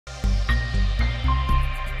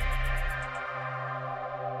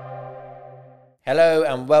Hello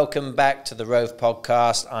and welcome back to the Rove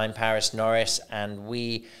podcast. I'm Paris Norris and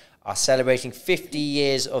we are celebrating 50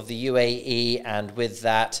 years of the UAE, and with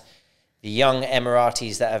that, the young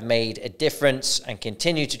Emiratis that have made a difference and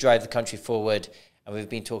continue to drive the country forward. And we've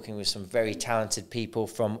been talking with some very talented people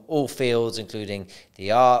from all fields, including the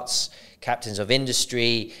arts, captains of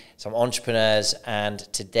industry, some entrepreneurs, and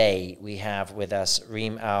today we have with us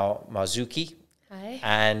Reem Marzouqi. Hi.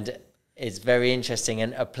 And it's very interesting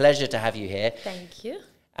and a pleasure to have you here. Thank you.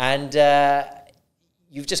 And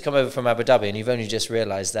you've just come over from Abu Dhabi and you've only just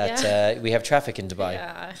realized that we have traffic in Dubai.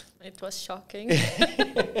 Yeah, it was shocking.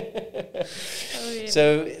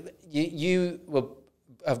 So you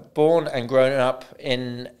were born and grown up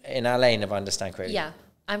in Al Ain, if I understand correctly. Yeah,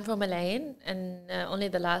 I'm from Al Ain, and only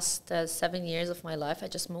the last 7 years of my life I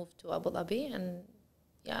just moved to Abu Dhabi, and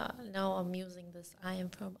yeah, now I'm using this I am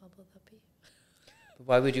from Abu Dhabi.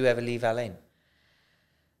 Why would you ever leave Al Ain?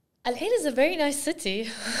 Al Ain is a very nice city,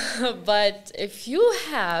 but if you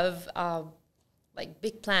have like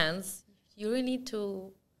big plans, you really need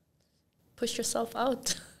to push yourself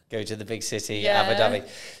out. Go to the big city, Yeah. Abu Dhabi.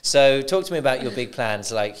 So talk to me about your big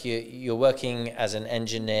plans. Like you're working as an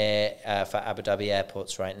engineer for Abu Dhabi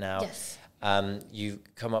airports right now. Yes. You've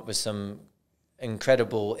come up with some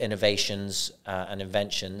incredible innovations and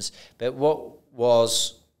inventions. But what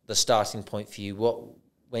was the starting point for you?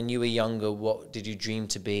 When you were younger, what did you dream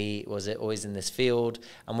to be? Was it always in this field?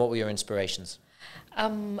 And what were your inspirations?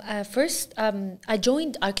 First, I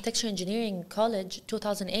joined architecture engineering college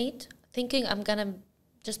 2008, thinking I'm gonna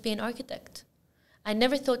just be an architect. I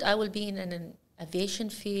never thought I will be in an aviation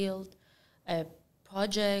field,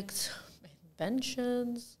 projects,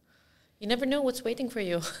 inventions. You never know what's waiting for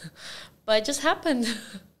you, but it just happened.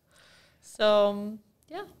 So,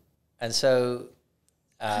 yeah. And so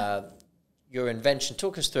your invention,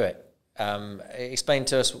 talk us through it. Explain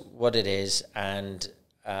to us what it is and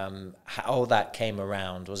how that came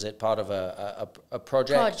around. Was it part of a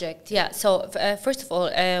project? Yeah. So first of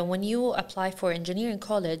all, when you apply for engineering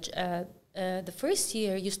college, the first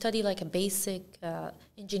year you study like a basic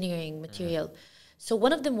engineering material. So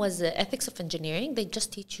one of them was ethics of engineering. They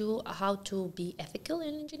just teach you how to be ethical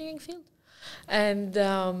in engineering field. And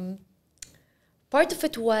part of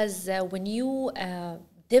it was when you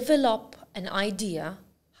develop an idea,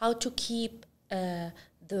 how to keep the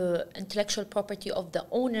intellectual property of the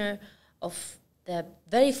owner of the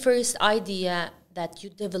very first idea that you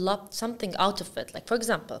developed something out of it. Like, for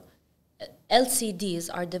example, LCDs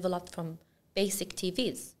are developed from basic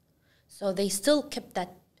TVs. So they still kept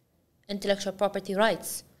that intellectual property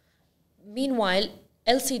rights. Meanwhile,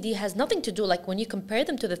 LCD has nothing to do, like when you compare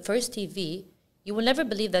them to the first TV, you will never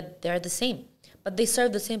believe that they're the same, but they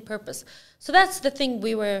serve the same purpose. So that's the thing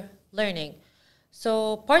we were learning.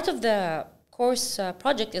 So part of the course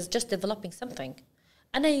project is just developing something.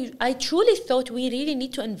 And I truly thought we really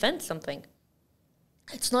need to invent something.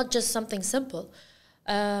 It's not just something simple.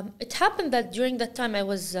 It happened that during that time I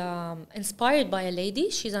was inspired by a lady.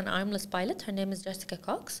 She's an armless pilot. Her name is Jessica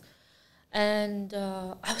Cox. And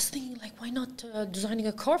I was thinking, like, why not designing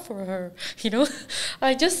a car for her? You know,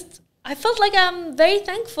 I felt like I'm very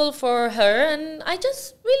thankful for her, and I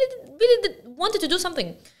just really wanted to do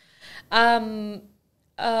something. I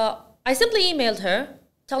simply emailed her,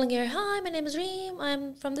 telling her, "Hi, my name is Reem.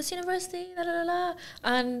 I'm from this university, and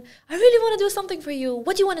I really want to do something for you.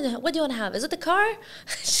 What do you want to? What do you want to have? Is it a car?"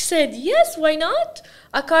 She said, "Yes, why not?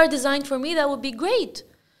 A car designed for me, that would be great."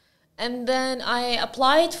 And then I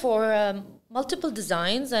applied for multiple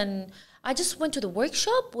designs, and I just went to the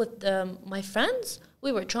workshop with my friends.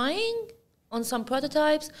 We were trying on some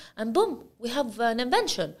prototypes, and boom, we have an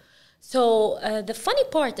invention. So the funny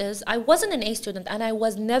part is I wasn't an A student, and I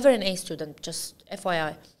was never an A student, just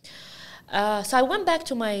FYI. So I went back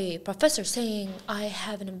to my professor saying, I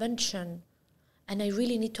have an invention, and I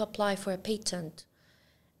really need to apply for a patent.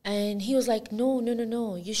 And he was like, no,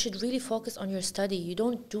 you should really focus on your study. You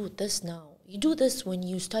don't do this now. You do this when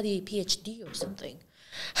you study a PhD or something.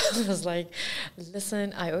 I was like,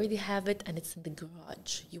 listen, I already have it, and it's in the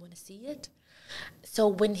garage. You want to see it? So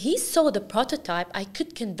when he saw the prototype, I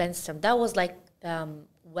could convince him. That was like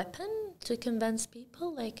weapon to convince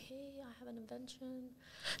people, like, hey, I have an invention.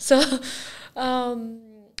 So,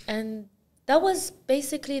 and that was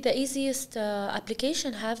basically the easiest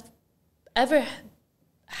application have ever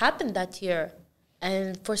happened that year.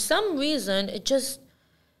 And for some reason, it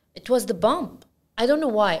was the bomb. I don't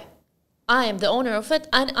know why. I am the owner of it,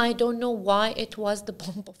 and I don't know why it was the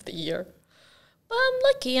bomb of the year. But I'm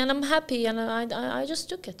lucky and I'm happy, and I just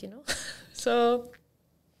took it, you know. So,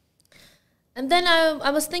 and then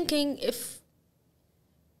I was thinking, if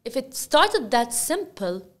it started that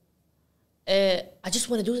simple, I just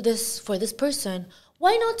want to do this for this person.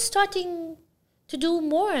 Why not starting to do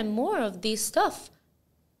more and more of these stuff?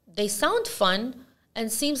 They sound fun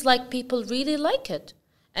and seems like people really like it.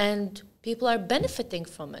 And people are benefiting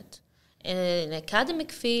from it in an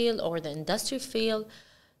academic field or the industry field.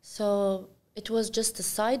 So it was just a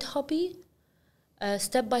side hobby.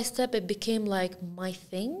 Step by step, it became like my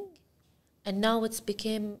thing. And now it's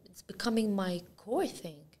becoming my core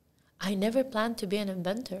thing. I never planned to be an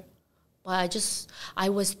inventor. But I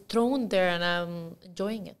was thrown there and I'm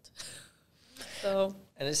enjoying it. So.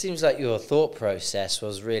 And it seems like your thought process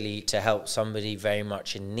was really to help somebody very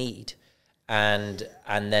much in need, and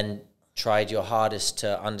then tried your hardest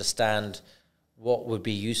to understand what would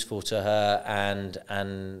be useful to her, and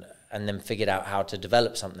then figured out how to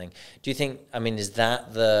develop something. Do you think? I mean, is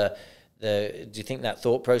that do you think that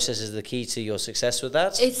thought process is the key to your success with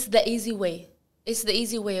that? It's the easy way. It's the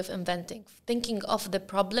easy way of inventing, thinking of the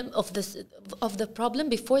problem of the problem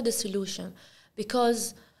before the solution,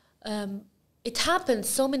 because it happens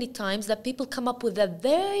so many times that people come up with the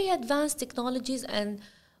very advanced technologies and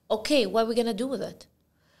okay, what are we gonna do with it?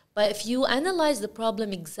 But if you analyze the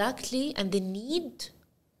problem exactly and the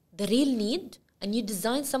real need, and you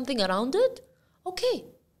design something around it, okay,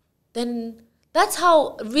 then that's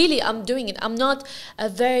how really I'm doing it. I'm not a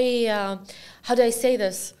very how do I say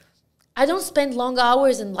this? I don't spend long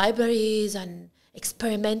hours in libraries and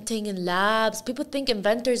experimenting in labs. People think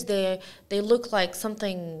inventors, they look like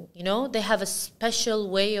something, they have a special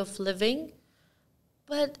way of living.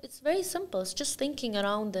 But it's very simple. It's just thinking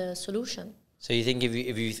around the solution. So you think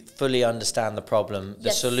if you fully understand the problem,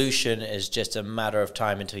 the solution is just a matter of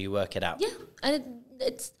time until you work it out? Yeah, and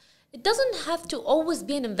it doesn't have to always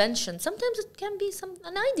be an invention. Sometimes it can be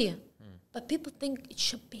an idea. But people think it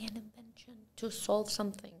should be an invention to solve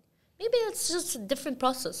something. Maybe it's just a different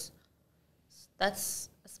process. That's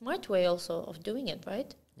a smart way also of doing it,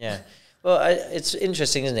 right? Yeah. Well, it's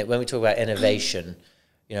interesting, isn't it? When we talk about innovation,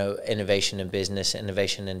 innovation in business,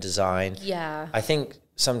 innovation in design. Yeah. I think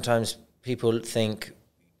sometimes people think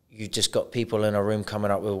you just got people in a room coming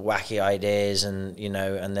up with wacky ideas and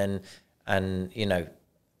then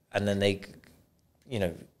they,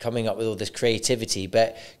 coming up with all this creativity.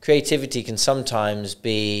 But creativity can sometimes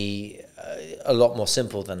be a lot more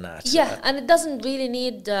simple than that. Yeah, and it doesn't really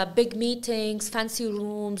need big meetings, fancy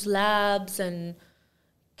rooms, labs, and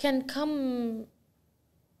can come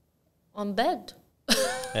on bed.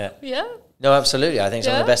 Yeah. Yeah. No, absolutely. I think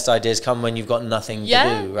some of the best ideas come when you've got nothing to do,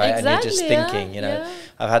 right? Exactly, and you're just thinking, Yeah.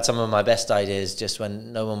 I've had some of my best ideas just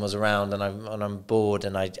when no one was around and I'm bored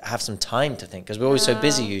and I have some time to think because we're always so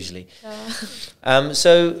busy usually. Yeah.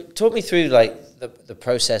 So talk me through like the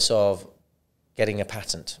process of getting a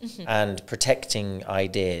patent and protecting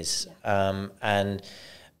ideas. Yeah.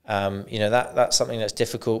 That's something that's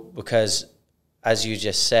difficult because, as you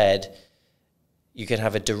just said, you can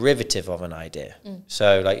have a derivative of an idea.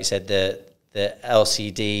 So like you said, the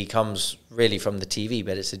LCD comes really from the TV,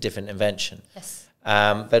 but it's a different invention. Yes.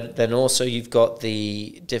 But then also you've got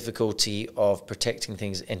the difficulty of protecting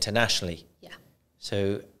things internationally. Yeah.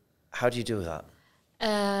 So how do you deal with that?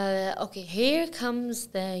 Okay, here comes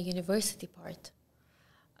the university part.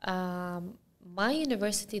 My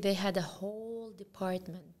university, they had a whole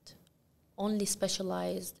department only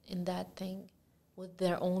specialized in that thing with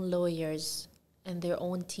their own lawyers and their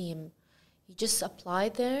own team. You just apply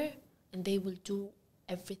there and they will do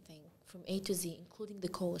everything from A to Z, including the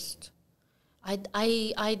cost.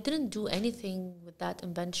 I didn't do anything with that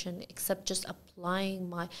invention except just writing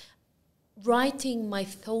my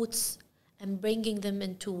thoughts and bringing them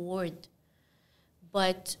into word.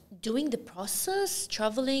 But doing the process,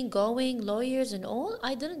 traveling, going, lawyers and all,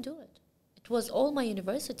 I didn't do it. It was all my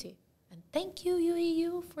university. And thank you,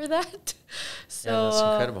 UAE, for that. So, yeah, that's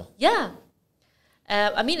incredible. Yeah.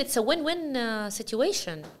 It's a win-win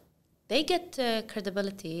situation. They get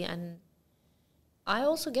credibility and I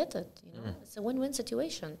also get it. It's a win-win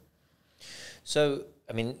situation. So,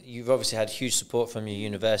 you've obviously had huge support from your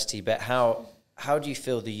university, but how do you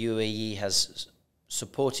feel the UAE has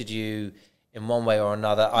supported you in one way or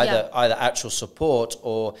another, either actual support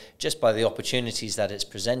or just by the opportunities that it's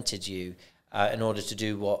presented you in order to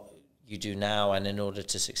do what you do now and in order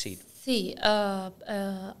to succeed? See,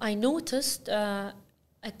 I noticed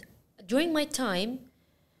during my time,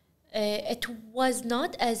 it was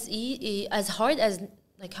not as hard as,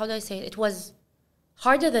 like, how do I say it? It was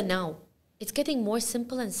harder than now. It's getting more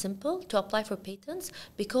simple and simple to apply for patents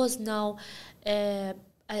because now,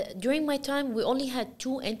 during my time, we only had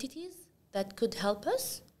 2 entities that could help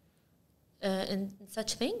us in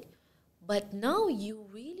such thing. But now you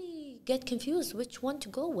really get confused which one to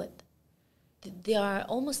go with. there are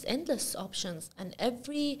almost endless options, and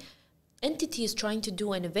every entity is trying to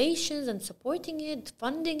do innovations and supporting it,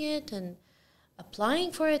 funding it, and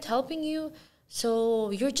applying for it, helping you.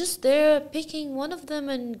 So you're just there picking one of them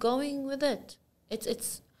and going with it.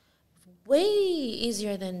 It's way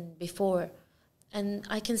easier than before, and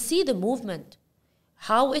I can see the movement,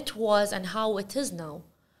 how it was and how it is now.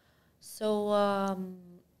 So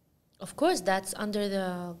of course that's under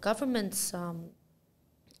the government's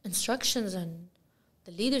instructions and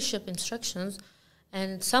the leadership instructions,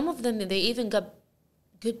 and some of them they even got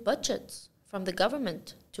good budgets from the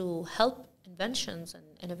government to help inventions and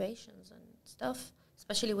innovations and stuff,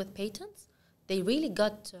 especially with patents. They really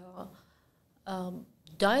got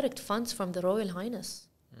direct funds from the Royal Highness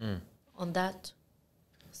on that.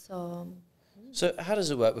 So how does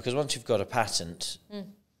it work? Because once you've got a patent,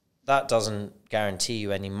 that doesn't guarantee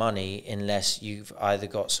you any money unless you've either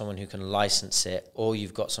got someone who can license it or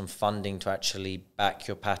you've got some funding to actually back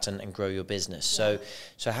your patent and grow your business. Yeah.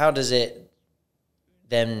 So how does it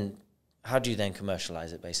then, how do you then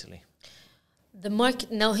commercialize it basically? The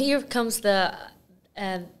market, now here comes the,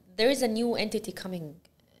 there is a new entity coming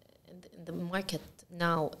in the market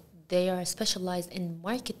now. They are specialized in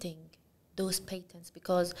marketing those patents,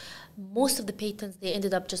 because most of the patents, they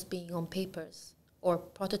ended up just being on papers or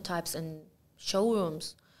prototypes in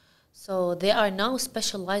showrooms. So they are now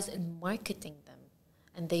specialized in marketing them,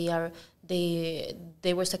 and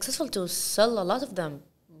they were successful to sell a lot of them.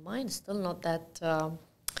 Mine is still not that.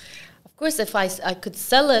 Of course, if I could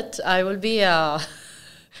sell it, I will be.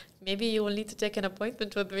 Maybe you will need to take an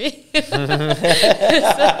appointment with me. I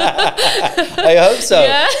hope so.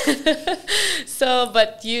 Yeah. So,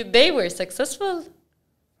 but they were successful.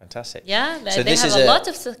 Fantastic. Yeah, so they have a lot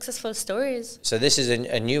of successful stories. So this is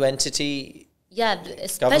a new entity? Yeah,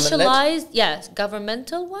 specialized, yes,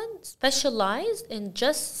 governmental one, specialized in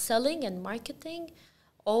just selling and marketing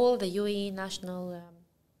all the UAE national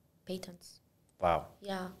patents. Wow.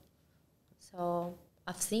 Yeah. So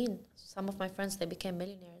I've seen some of my friends, they became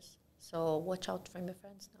millionaires. So watch out from your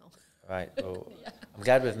friends now. Right. Well, I'm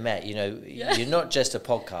glad we've met. You know, you're not just a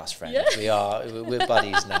podcast friend. We're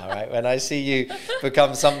buddies now, right? When I see you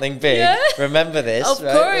become something big, remember this. Of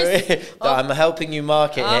course. I'm helping you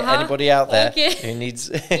market it. Anybody out there who needs...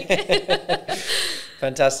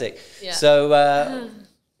 Fantastic. Yeah. So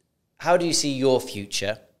how do you see your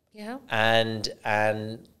future? Yeah.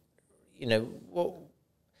 And you know,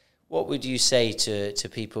 what would you say to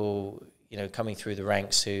people, you know, coming through the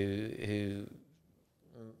ranks who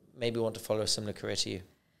maybe want to follow a similar career to you?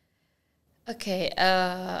 Okay.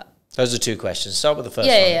 Those are two questions. Start with the first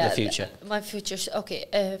one, the future. My future. Okay.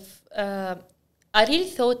 If I really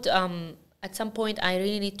thought at some point I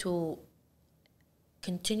really need to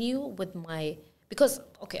continue with my, because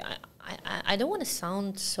okay, I don't want to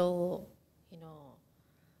sound so, you know,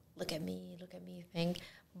 look at me thing,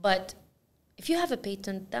 but if you have a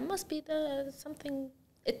patent, that must be something.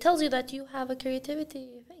 It tells you that you have a creativity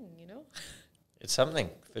thing, you know. It's something,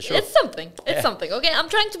 for sure. It's something. It's something. Okay, I'm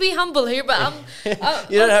trying to be humble here, but I'm...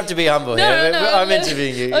 you don't have to be humble here. No, I'm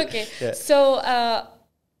interviewing you. Okay. Yeah. So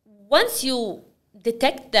once you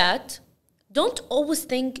detect that, don't always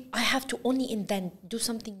think, I have to only invent, do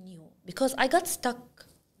something new. Because I got stuck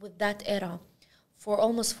with that era for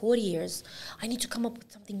almost 4 years. I need to come up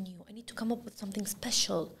with something new. I need to come up with something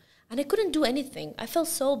special. And I couldn't do anything. I felt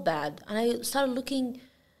so bad. And I started looking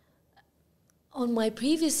on my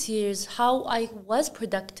previous years, how I was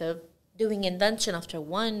productive, doing invention after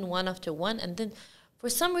one after one, and then for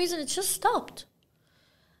some reason it just stopped.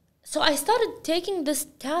 So I started taking this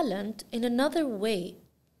talent in another way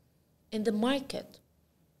in the market.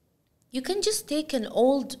 You can just take an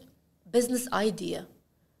old business idea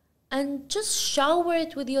and just shower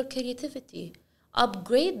it with your creativity,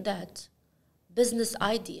 upgrade that business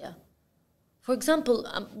idea. For example,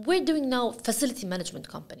 we're doing now facility management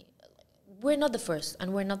company. We're not the first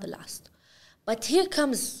and we're not the last. But here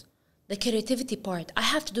comes the creativity part. I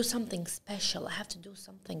have to do something special. I have to do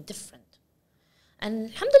something different.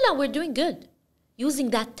 And alhamdulillah, we're doing good using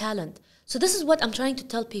that talent. So this is what I'm trying to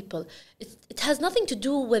tell people. It has nothing to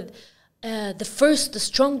do with the first, the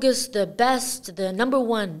strongest, the best, the number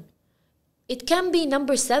one. It can be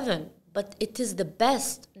number 7, but it is the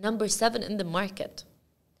best number 7 in the market.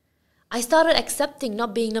 I started accepting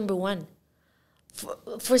not being number 1.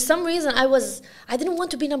 For some reason, I didn't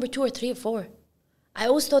want to be number 2 or 3 or 4. I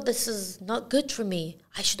always thought this is not good for me.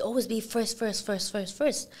 I should always be first.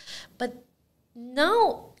 But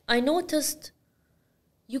now I noticed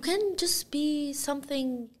you can just be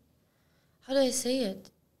something, how do I say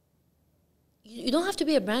it? You don't have to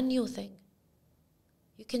be a brand new thing.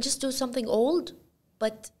 You can just do something old,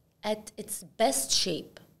 but at its best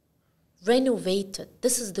shape, renovated.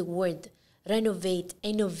 This is the word. Renovate,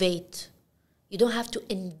 innovate. You don't have to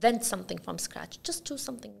invent something from scratch. Just do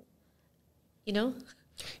something, you know?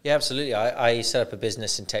 Yeah, absolutely. I set up a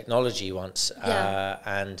business in technology once,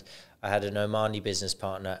 and I had an Omani business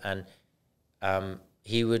partner, and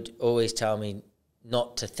he would always tell me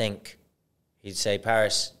not to think. He'd say,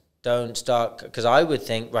 Paris, don't start, because I would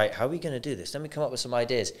think, right, how are we going to do this? Let me come up with some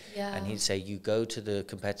ideas. Yeah. And he'd say, you go to the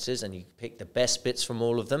competitors and you pick the best bits from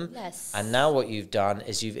all of them. Yes. And now what you've done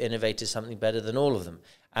is you've innovated something better than all of them.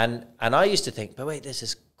 And I used to think, but wait, this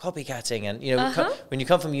is copycatting. And, you know, when you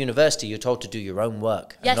come from university, you're told to do your own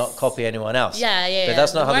work and not copy anyone else. Yeah. But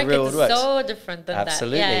that's not how the real world works. So different than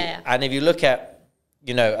Absolutely. that. And if you look at,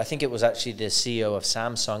 you know, I think it was actually the CEO of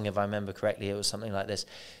Samsung, if I remember correctly, it was something like this,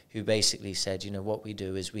 who basically said, you know, what we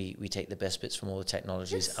do is we take the best bits from all the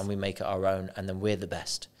technologies and we make it our own, and then we're the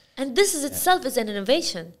best. And this is itself is an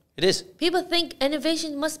innovation. It is. People think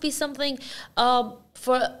innovation must be something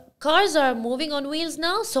for cars are moving on wheels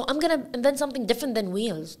now, so I'm going to invent something different than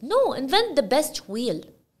wheels. No, invent the best wheel.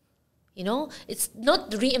 You know, it's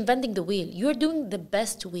not reinventing the wheel. You're doing the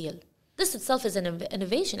best wheel. This itself is an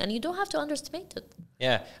innovation, and you don't have to underestimate it.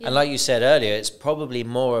 Yeah, and like you said earlier, it's probably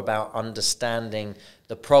more about understanding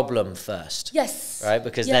the problem first. Yes. Right?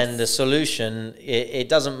 Because then the solution, it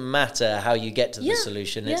doesn't matter how you get to the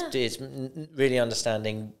solution. It's really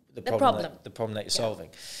understanding the problem that you're solving.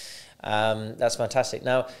 That's fantastic.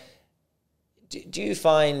 Now, do you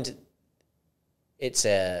find it's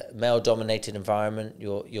a male-dominated environment,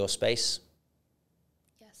 your space?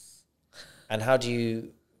 Yes. And how do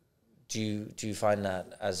you find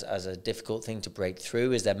that as a difficult thing to break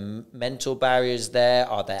through? Is there mental barriers there?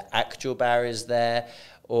 Are there actual barriers there?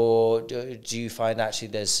 Or do you find actually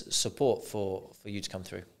there's support for you to come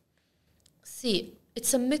through? See,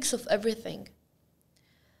 it's a mix of everything.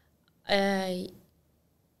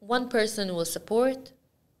 One person will support,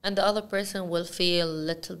 and the other person will feel a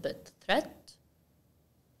little bit threat.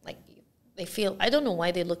 Like they feel, I don't know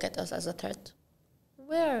why they look at us as a threat.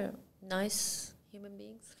 We're nice human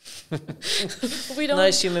beings. We don't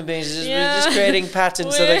nice human beings. We're just creating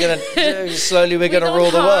patents that are going to slowly we're going to rule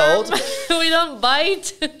the world. We don't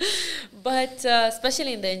bite. But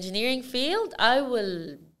especially in the engineering field, I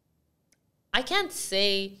can't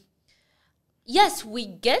say, yes, we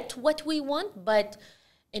get what we want, but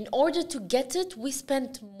in order to get it, we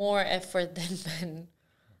spent more effort than men.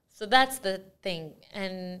 So that's the thing.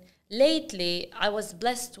 And lately, I was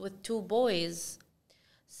blessed with 2 boys.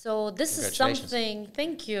 So this is something,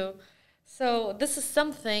 thank you. So this is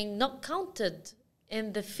something not counted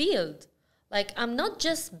in the field. Like, I'm not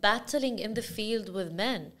just battling in the field with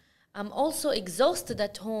men. I'm also exhausted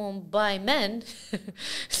at home by men.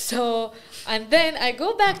 So, and then I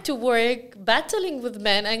go back to work battling with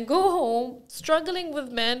men and go home struggling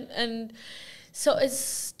with men. And so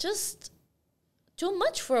it's just too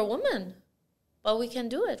much for a woman. But we can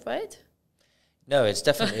do it, right? No, it's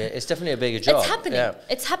definitely a bigger job. It's happening. Yeah.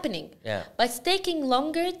 It's happening. Yeah. But it's taking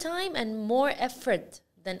longer time and more effort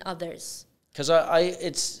than others. Because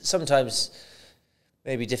it's sometimes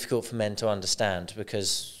maybe difficult for men to understand,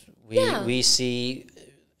 because we see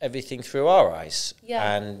everything through our eyes.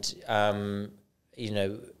 Yeah. And you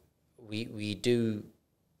know, we do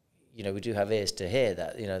have ears to hear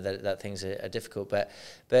that, you know, that things are difficult,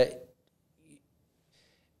 but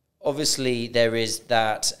obviously, there is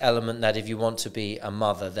that element that if you want to be a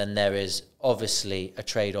mother, then there is obviously a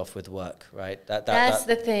trade-off with work, right? That's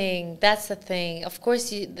the thing. That's the thing. Of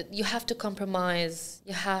course, you have to compromise.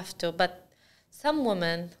 You have to. But some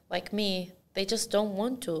women, like me, they just don't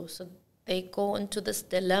want to. So they go into this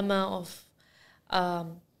dilemma of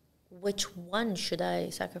which one should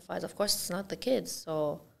I sacrifice? Of course, it's not the kids.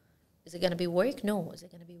 So is it going to be work? No. Is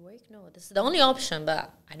it going to be work? No. This is the only option,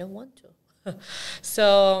 but I don't want to.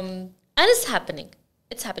 So, and it's happening.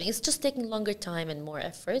 It's happening. It's just taking longer time and more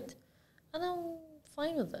effort, and I'm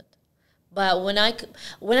fine with it. But when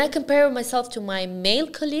I compare myself to my male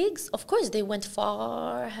colleagues, of course they went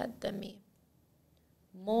far ahead than me.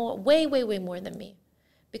 Way more than me,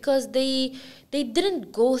 because they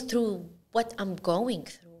didn't go through what I'm going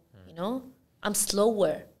through. You know, I'm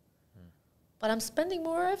slower, but I'm spending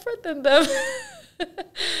more effort than them.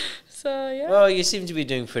 So, yeah. Well, you seem to be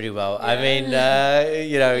doing pretty well. Yeah. I mean,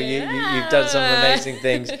 you know, you've done some amazing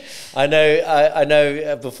things. I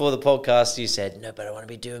know. Before the podcast, you said, "No, but I want to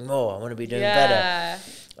be doing more. I want to be doing better."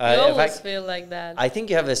 You always feel like that. I think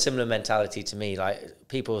you have a similar mentality to me. Like,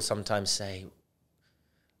 people sometimes say,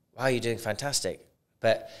 "Wow, you're doing fantastic,"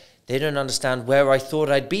 but they don't understand where I thought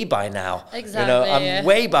I'd be by now. Exactly. You know, I'm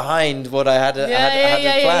way behind what I had planned.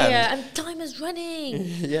 Yeah. And time is running.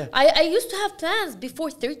 Yeah. I used to have plans before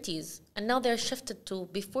 30s, and now they're shifted to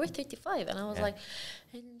before 35. And I was like,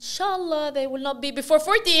 inshallah, they will not be before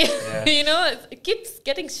 40. You know, it keeps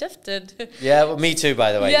getting shifted. Yeah, well, me too,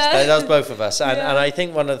 by the way. Yeah. That was both of us. And I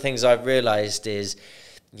think one of the things I've realized is,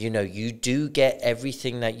 you know, you do get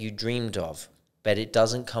everything that you dreamed of, but it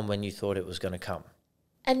doesn't come when you thought it was going to come.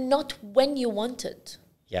 And not when you want it.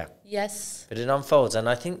 Yeah. Yes. But it unfolds. And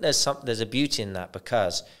I think there's a beauty in that,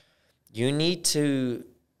 because you need to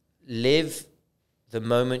live the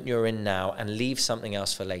moment you're in now and leave something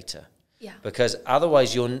else for later. Yeah. Because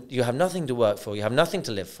otherwise you have nothing to work for. You have nothing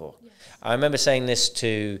to live for. Yes. I remember saying this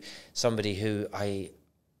to somebody who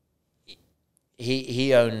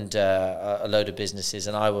he owned a load of businesses,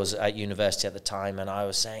 and I was at university at the time, and I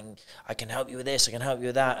was saying, I can help you with this, I can help you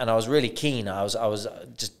with that, and I was really keen. I was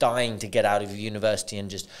just dying to get out of university and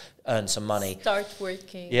just earn some money. Start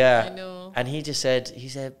working. Yeah. I know. And he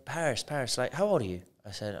said, Paris, like, how old are you? I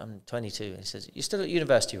said, I'm 22. And he says, you're still at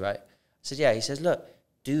university, right? I said, yeah. He says, look,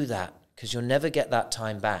 do that, because you'll never get that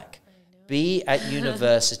time back. Be at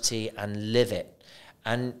university and live it.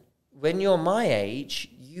 And when you're my age,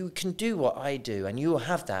 you can do what I do, and you will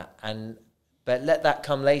have that. But let that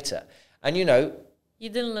come later. And you know, you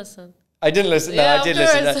didn't listen. I didn't listen. No, I did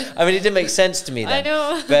listen. I mean, it didn't make sense to me then. I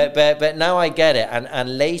know. But now I get it.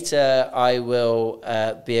 And later I will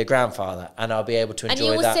be a grandfather, and I'll be able to enjoy that.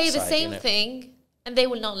 And you will say side, the same thing, and they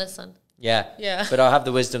will not listen. Yeah. Yeah. But I'll have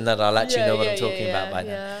the wisdom that I'll actually know what I'm talking about by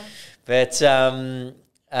then. But so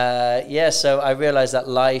I realized that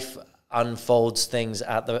life unfolds things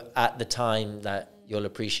at the time that you'll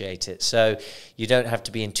appreciate it. So you don't have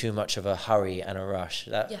to be in too much of a hurry and a rush.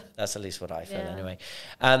 That's at least what I feel anyway.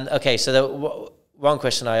 Okay, so the one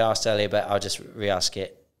question I asked earlier, but I'll just re-ask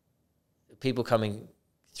it. People coming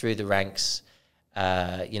through the ranks,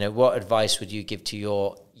 you know, what advice would you give to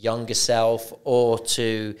your younger self, or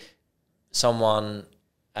to someone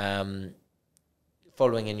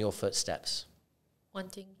following in your footsteps?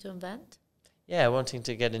 Wanting to invent? Yeah, wanting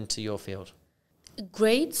to get into your field.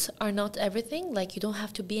 Grades are not everything. Like, you don't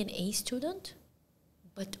have to be an A student.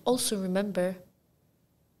 But also remember,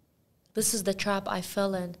 this is the trap I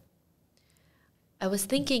fell in. I was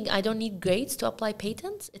thinking I don't need grades to apply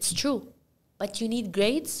patents. It's true. But you need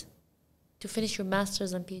grades to finish your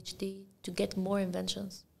master's and PhD, to get more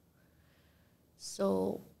inventions.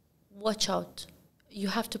 So watch out. You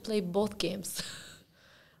have to play both games.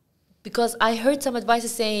 Because I heard some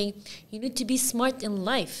advice saying, you need to be smart in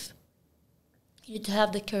life. You need to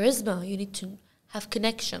have the charisma. You need to have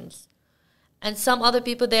connections. And some other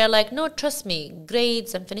people, they are like, no, trust me,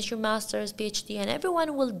 grades and finish your master's, PhD, and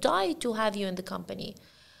everyone will die to have you in the company.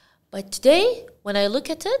 But today, when I look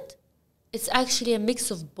at it, it's actually a mix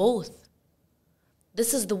of both.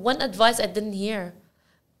 This is the one advice I didn't hear.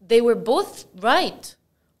 They were both right.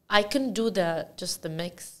 I couldn't do just the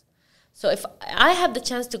mix. So if I had the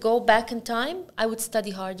chance to go back in time, I would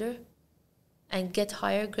study harder and get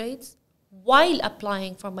higher grades while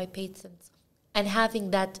applying for my patents and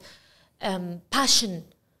having that passion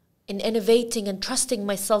in innovating and trusting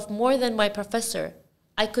myself more than my professor.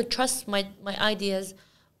 I could trust my ideas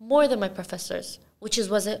more than my professors, which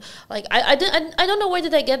I don't know where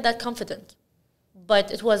did I get that confident,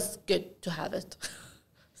 but it was good to have it.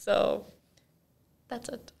 So that's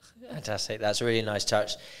it. Fantastic. That's a really nice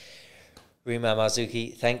touch. Reem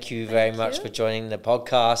Marzouqi, thank you very much for joining the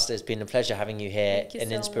podcast. It's been a pleasure having you here,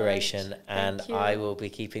 an inspiration, and I will be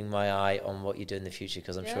keeping my eye on what you do in the future,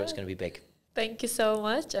 because I'm sure it's going to be big. Thank you so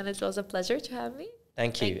much, and it was a pleasure to have me.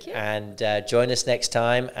 Thank you. And join us next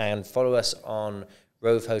time, and follow us on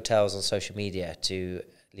Rove Hotels on social media to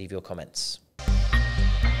leave your comments.